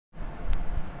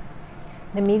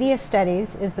The media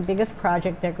studies is the biggest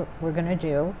project that we're going to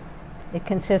do. It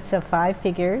consists of 5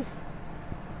 figures,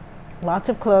 lots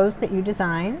of clothes that you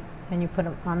design and you put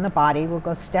them on the body. We'll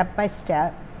go step by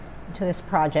step to this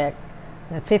project.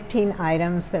 The 15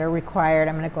 items that are required,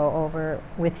 I'm going to go over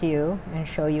with you and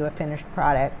show you a finished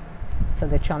product so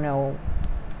that you'll know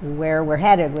where we're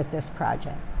headed with this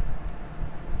project.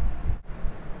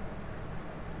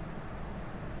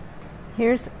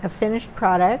 Here's a finished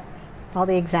product, all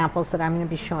the examples that I'm going to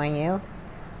be showing you.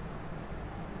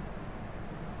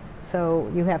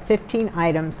 So you have 15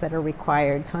 items that are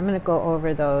required. So I'm going to go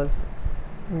over those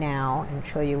now and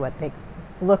show you what they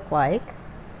look like.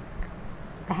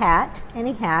 A hat,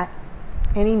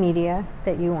 any media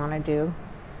that you want to do.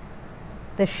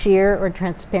 The sheer or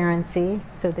transparency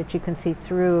so that you can see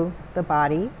through the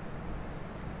body.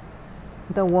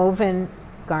 The woven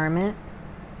garment.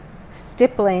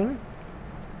 Stippling,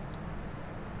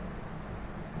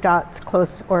 dots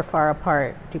close or far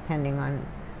apart depending on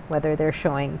whether they're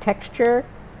showing texture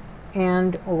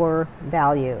and or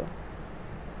value.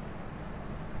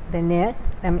 The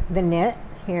knit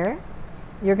here,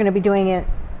 you're going to be doing it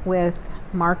with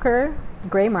marker,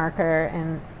 gray marker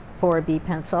and 4B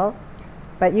pencil,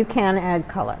 but you can add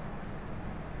color.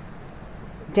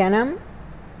 Denim,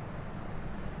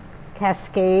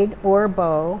 cascade or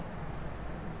bow,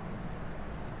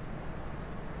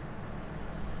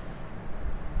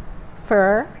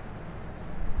 fur,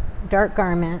 dark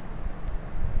garment,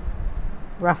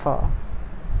 ruffle.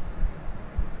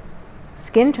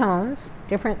 Skin tones,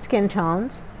 different skin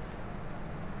tones,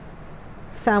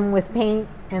 some with paint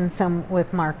and some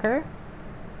with marker.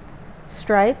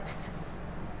 Stripes,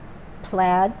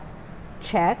 plaid,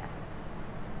 check,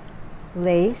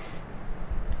 lace,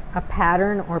 a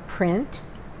pattern or print.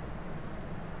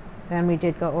 Then we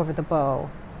did go over the bow.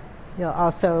 You'll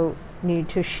also need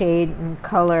to shade and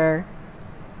color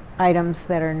items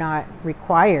that are not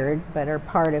required but are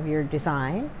part of your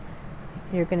design.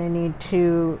 You're going to need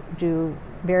to do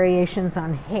variations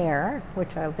on hair,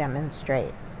 which I'll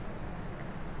demonstrate.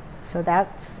 So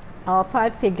that's all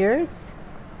 5 figures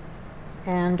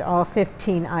and all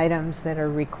 15 items that are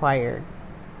required.